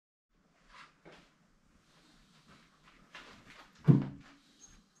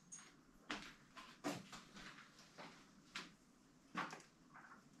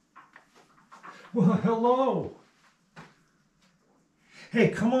Oh, hello. Hey,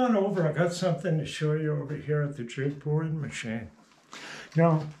 come on over. I got something to show you over here at the jig boring machine.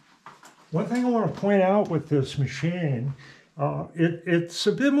 Now, one thing I want to point out with this machine, it's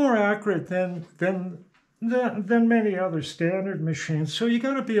a bit more accurate than many other standard machines. So you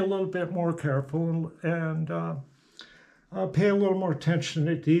got to be a little bit more careful and pay a little more attention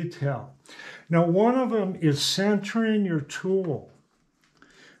to detail. Now, one of them is centering your tool.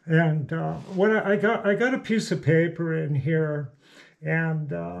 And what I got a piece of paper in here,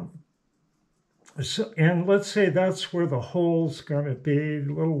 and let's say that's where the hole's going to be,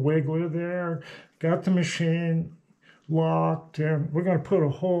 the little wiggler there. Got the machine locked, and we're going to put a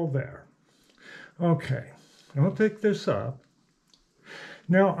hole there. Okay, I'll pick this up.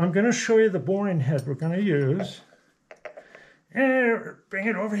 Now I'm going to show you the boring head we're going to use, and bring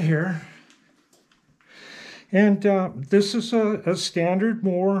it over here. And this is a standard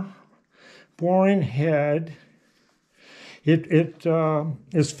boring head. It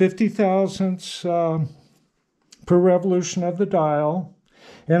is 50 thousandths per revolution of the dial.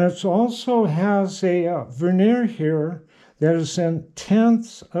 And it also has a vernier here that is in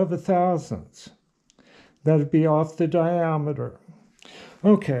tenths of a thousandths. That would be off the diameter.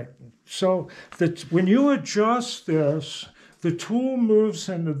 Okay, so when you adjust this, the tool moves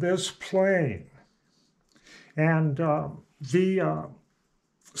into this plane. And the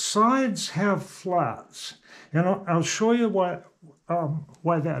sides have flats, and I'll show you why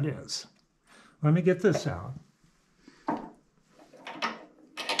that is. Let me get this out.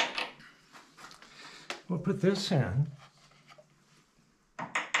 We'll put this in.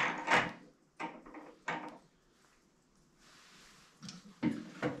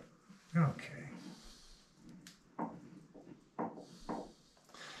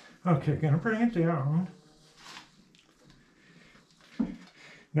 Okay, gonna bring it down.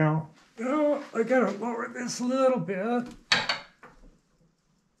 Now, I gotta lower this a little bit.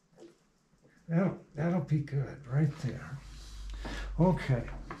 That'll be good right there. Okay,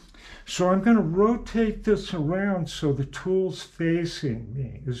 so I'm gonna rotate this around so the tool's facing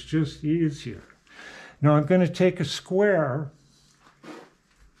me. It's just easier. Now I'm gonna take a square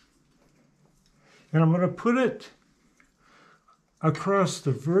and I'm gonna put it across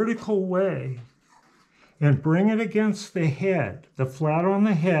the vertical way and bring it against the head, the flat on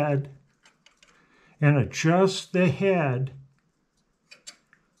the head, and adjust the head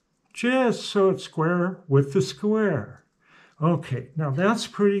just so it's square with the square. Okay, now that's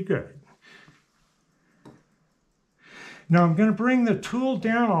pretty good. Now I'm going to bring the tool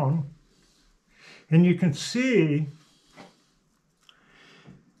down, and you can see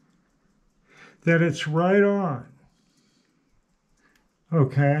that it's right on.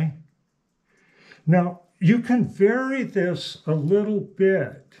 Okay? Now, you can vary this a little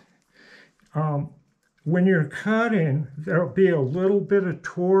bit. When you're cutting, there'll be a little bit of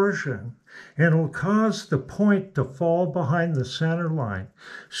torsion, and it'll cause the point to fall behind the center line.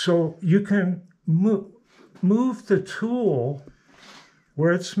 So you can move the tool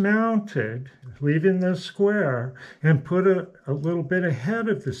where it's mounted, leaving the square, and put a little bit ahead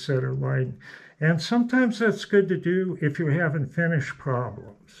of the center line. And sometimes that's good to do if you're having finish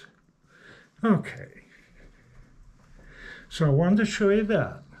problems. Okay. So I wanted to show you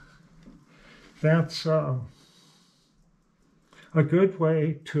that. That's a good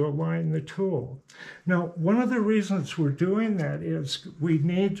way to align the tool. Now, one of the reasons we're doing that is we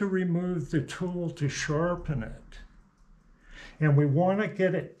need to remove the tool to sharpen it. And we want to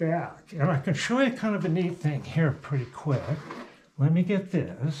get it back. And I can show you kind of a neat thing here pretty quick. Let me get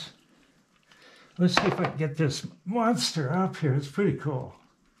this. Let's see if I can get this monster up here. It's pretty cool.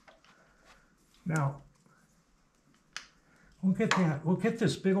 Now, we'll get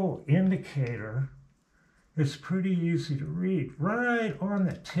this big old indicator. It's pretty easy to read. Right on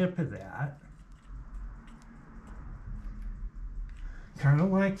the tip of that. Kind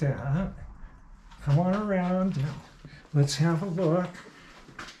of like that. Come on around and let's have a look.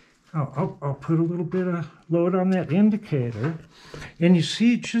 I'll put a little bit of load on that indicator. And you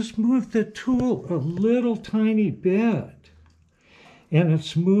see, just move the tool a little tiny bit. And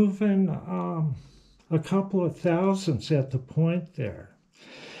it's moving a couple of thousandths at the point there.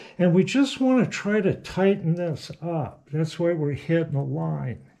 And we just want to try to tighten this up. That's why we're hitting a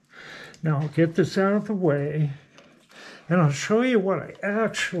line. Now I'll get this out of the way, and I'll show you what I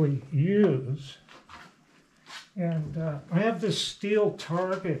actually use. And I have this steel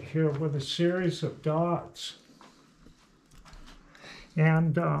target here with a series of dots.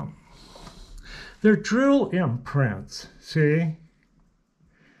 And they're drill imprints, see?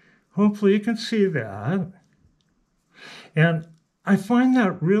 Hopefully you can see that. And I find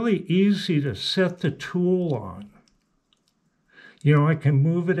that really easy to set the tool on. You know, I can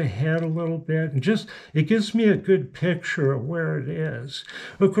move it ahead a little bit and just, it gives me a good picture of where it is.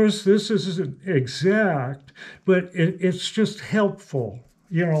 Of course, this isn't exact, but it's just helpful,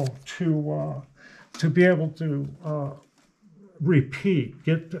 you know, to be able to repeat,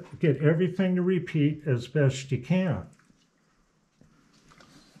 get everything to repeat as best you can.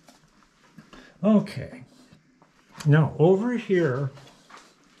 Okay, now over here,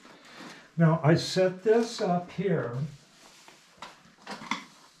 now I set this up here.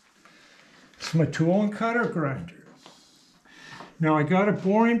 It's my tool and cutter grinder. Now I got a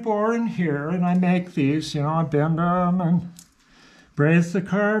boring bar in here and I make these, you know, I bend them and braze the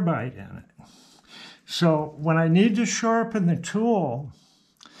carbide in it. So when I need to sharpen the tool,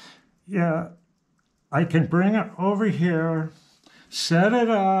 yeah, I can bring it over here, set it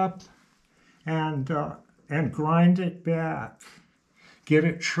up, and grind it back, get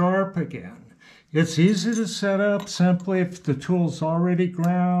it sharp again. It's easy to set up simply if the tool's already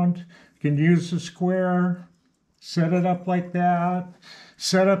ground. You can use the square, set it up like that,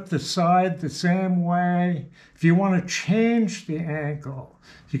 set up the side the same way. If you want to change the angle,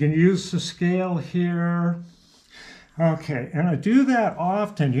 you can use the scale here. Okay, and I do that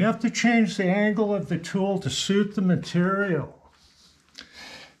often. You have to change the angle of the tool to suit the material.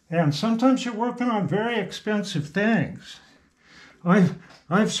 And sometimes you're working on very expensive things.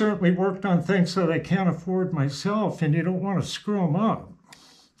 I've certainly worked on things that I can't afford myself, and you don't want to screw them up.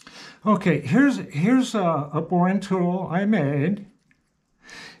 Okay, here's a boring tool I made,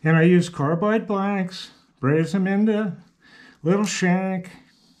 and I use carbide blanks, braze them into little shank.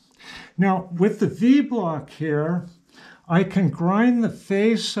 Now, with the V-block here, I can grind the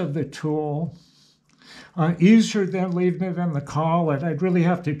face of the tool easier than leaving it in the collet. I'd really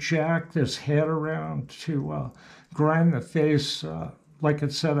have to jack this head around to grind the face like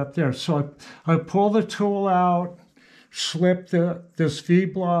it's set up there. So I pull the tool out, slip this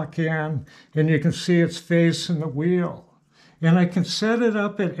V-block in, and you can see its face in the wheel. And I can set it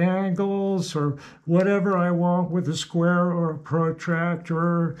up at angles or whatever I want with a square or a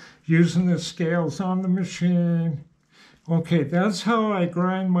protractor, using the scales on the machine. Okay, that's how I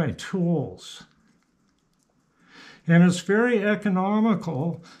grind my tools. And it's very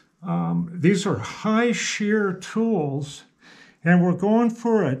economical. These are high shear tools, and we're going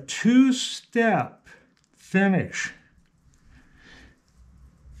for a two-step finish.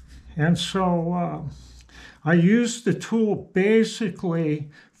 And so I use the tool basically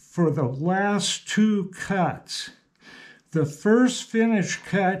for the last two cuts. The first finish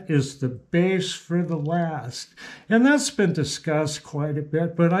cut is the base for the last. And that's been discussed quite a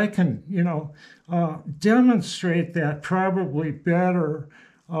bit, but I can, you know, demonstrate that probably better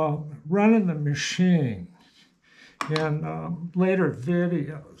running the machine in later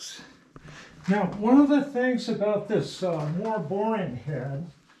videos. Now, one of the things about this more boring head,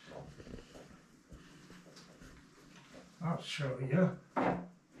 I'll show you.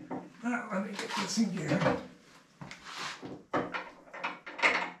 Let me get this in gear.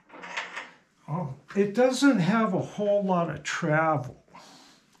 Oh, it doesn't have a whole lot of travel.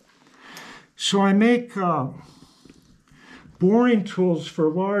 So I make boring tools for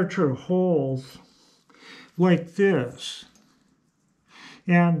larger holes like this.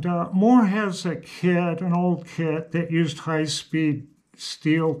 And Moore has a kit, an old kit, that used high-speed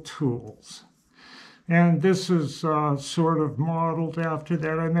steel tools. And this is sort of modeled after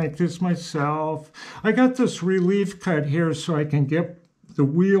that. I make this myself. I got this relief cut here so I can get the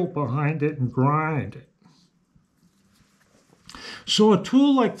wheel behind it and grind it. So a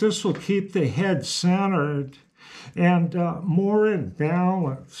tool like this will keep the head centered and more in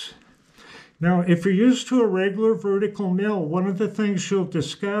balance. Now, if you're used to a regular vertical mill, one of the things you'll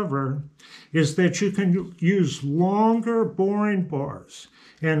discover is that you can use longer boring bars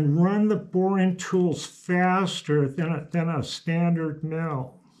and run the boring tools faster than a standard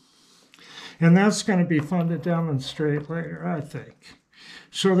mill. And that's going to be fun to demonstrate later, I think.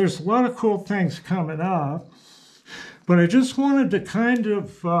 So there's a lot of cool things coming up, but I just wanted to kind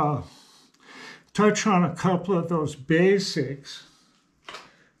of touch on a couple of those basics.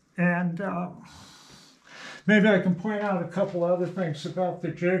 And maybe I can point out a couple other things about the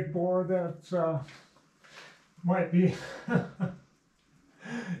jig bore that might be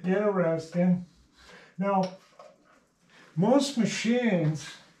interesting. Now, most machines,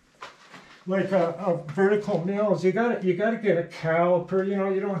 like a vertical mills, you gotta get a caliper. You know,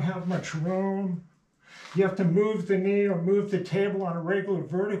 you don't have much room. You have to move the knee or move the table. On a regular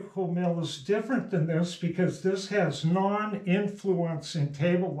vertical mill is different than this because this has non-influence in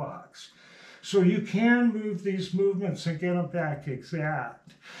table locks. So you can move these movements and get them back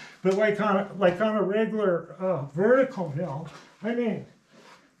exact. But like on a regular vertical mill, I mean,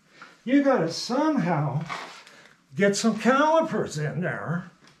 you got to somehow get some calipers in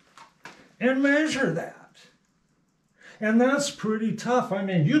there and measure that. And that's pretty tough. I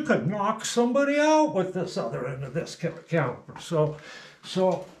mean, you could knock somebody out with this other end of this caliper.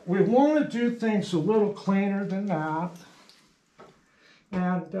 So we want to do things a little cleaner than that.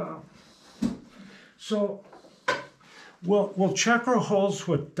 And so we'll check our holes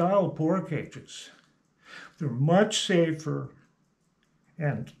with dial bore gauges. They're much safer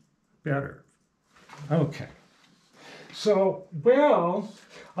and better. Okay. So, well,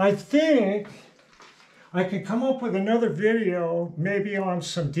 I think I can come up with another video, maybe on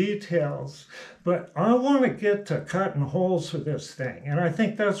some details, but I want to get to cutting holes for this thing. And I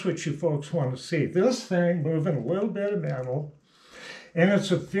think that's what you folks want to see. This thing moving a little bit of metal, and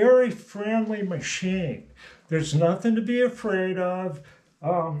it's a very friendly machine. There's nothing to be afraid of.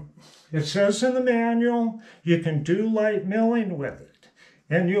 It says in the manual, you can do light milling with it.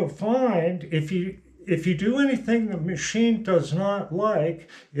 And you'll find if you do anything the machine does not like,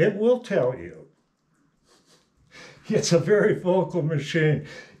 it will tell you. It's a very vocal machine.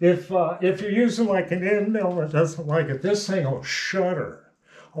 If you're using like an end mill that doesn't like it, this thing will shudder.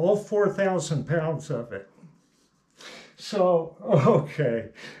 All 4,000 pounds of it. So, okay.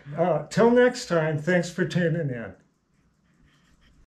 Till next time, thanks for tuning in.